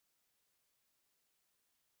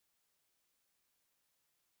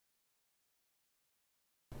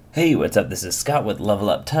Hey, what's up? This is Scott with Level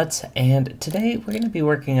Up Tuts, and today we're going to be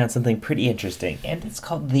working on something pretty interesting, and it's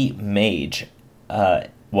called the Mage. Well,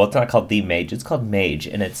 it's not called the Mage, it's called Mage,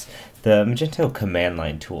 and it's the Magento command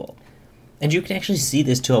line tool. And you can actually see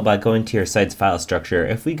this tool by going to your site's file structure.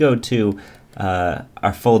 If we go to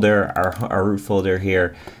our folder, our root folder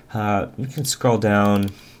here, we can scroll down,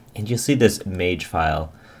 and you'll see this Mage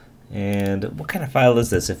file. And what kind of file is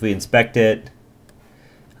this? If we inspect it,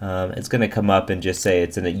 it's going to come up and just say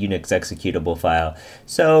it's in a Unix executable file.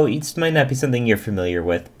 So this might not be something you're familiar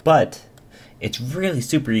with, but it's really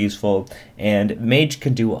super useful, and Mage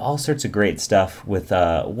can do all sorts of great stuff with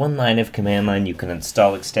one line of command line. You can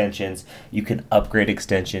install extensions, you can upgrade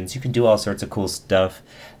extensions, you can do all sorts of cool stuff,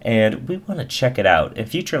 and we want to check it out. In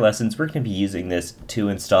future lessons, we're going to be using this to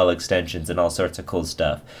install extensions and all sorts of cool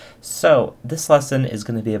stuff. So this lesson is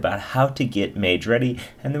going to be about how to get Mage ready,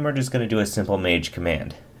 and then we're just going to do a simple Mage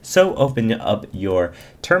command. So open up your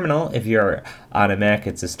terminal. If you're on a Mac,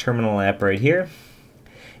 it's this terminal app right here.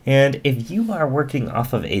 And if you are working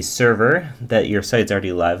off of a server that your site's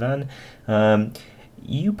already live on,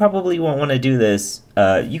 you probably won't want to do this.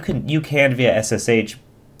 You can via SSH,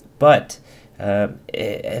 but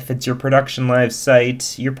if it's your production live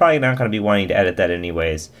site, you're probably not going to be wanting to edit that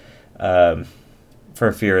anyways,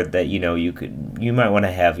 for fear that you might want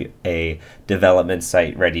to have a development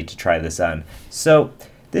site ready to try this on. So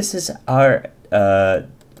this is our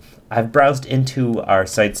I've browsed into our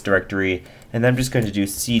sites directory, and I'm just going to do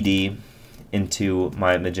cd into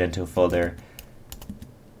my Magento folder.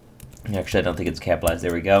 Actually, I don't think it's capitalized.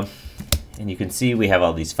 There we go. And you can see we have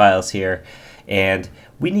all these files here, and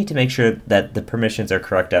we need to make sure that the permissions are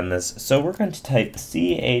correct on this. So we're going to type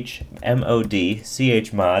chmod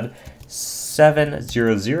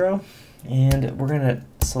 700, and we're going to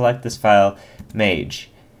select this file, Mage.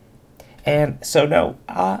 And so now,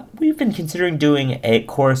 we've been considering doing a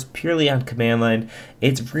course purely on command line.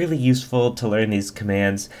 It's really useful to learn these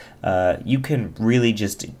commands. You can really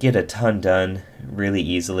just get a ton done really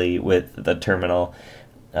easily with the terminal.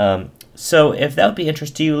 So if that would be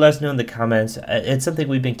interest to you, let us know in the comments. It's something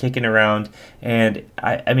we've been kicking around, and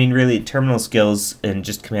I mean really terminal skills and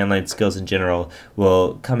just command line skills in general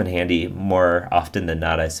will come in handy more often than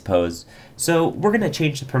not, I suppose. So we're going to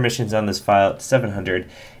change the permissions on this file to 700.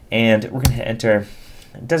 And we're going to enter,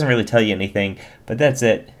 it doesn't really tell you anything, but that's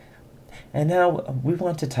it. And now we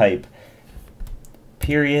want to type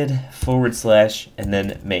period / and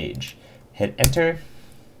then Mage. Hit enter,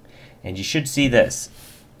 and you should see this.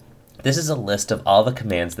 This is a list of all the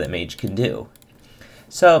commands that Mage can do.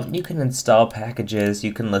 So you can install packages,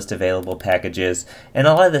 you can list available packages, and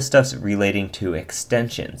a lot of this stuff's relating to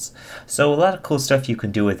extensions. So a lot of cool stuff you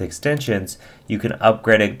can do with extensions. You can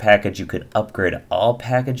upgrade a package, you can upgrade all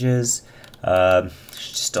packages,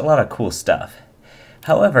 just a lot of cool stuff.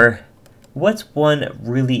 However, what's one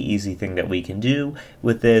really easy thing that we can do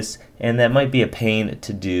with this, and that might be a pain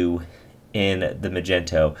to do in the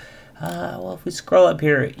Magento? Well, if we scroll up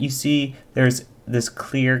here, you see there's this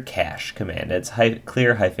clear cache command. It's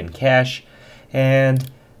clear -cache, and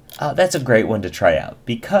that's a great one to try out,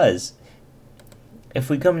 because if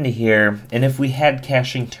we come into here and if we had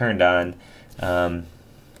caching turned on,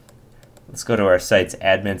 let's go to our site's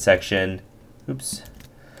admin section. Oops.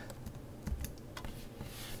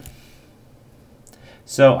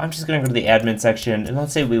 So I'm just going to go to the admin section, and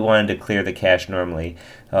let's say we wanted to clear the cache normally.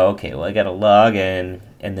 Okay, well I got to log in,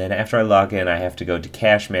 and then after I log in I have to go to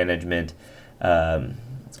cache management.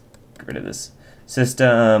 Let's get rid of this.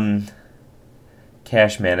 System,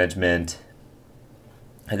 cache management.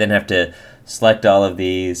 I then have to select all of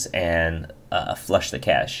these and flush the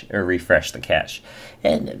cache, or refresh the cache.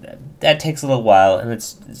 And that takes a little while, and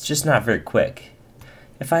it's just not very quick.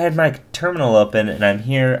 If I had my terminal open and I'm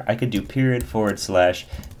here, I could do period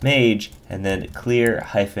 / Mage, and then clear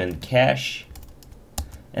 -cache,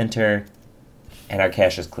 enter, and our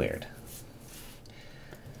cache is cleared.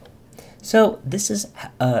 So this is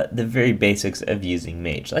the very basics of using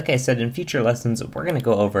Mage. Like I said, in future lessons, we're going to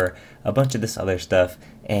go over a bunch of this other stuff,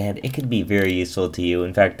 and it can be very useful to you.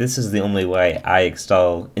 In fact, this is the only way I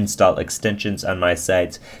install extensions on my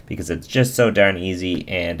sites, because it's just so darn easy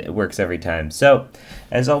and it works every time. So,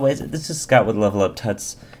 as always, this is Scott with Level Up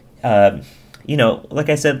Tuts. Like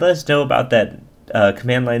I said, let us know about that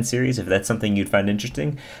command line series if that's something you'd find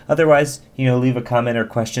interesting. Otherwise, leave a comment or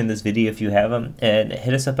question this video if you have them, and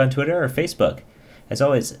hit us up on Twitter or Facebook. As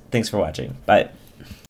always, thanks for watching. Bye.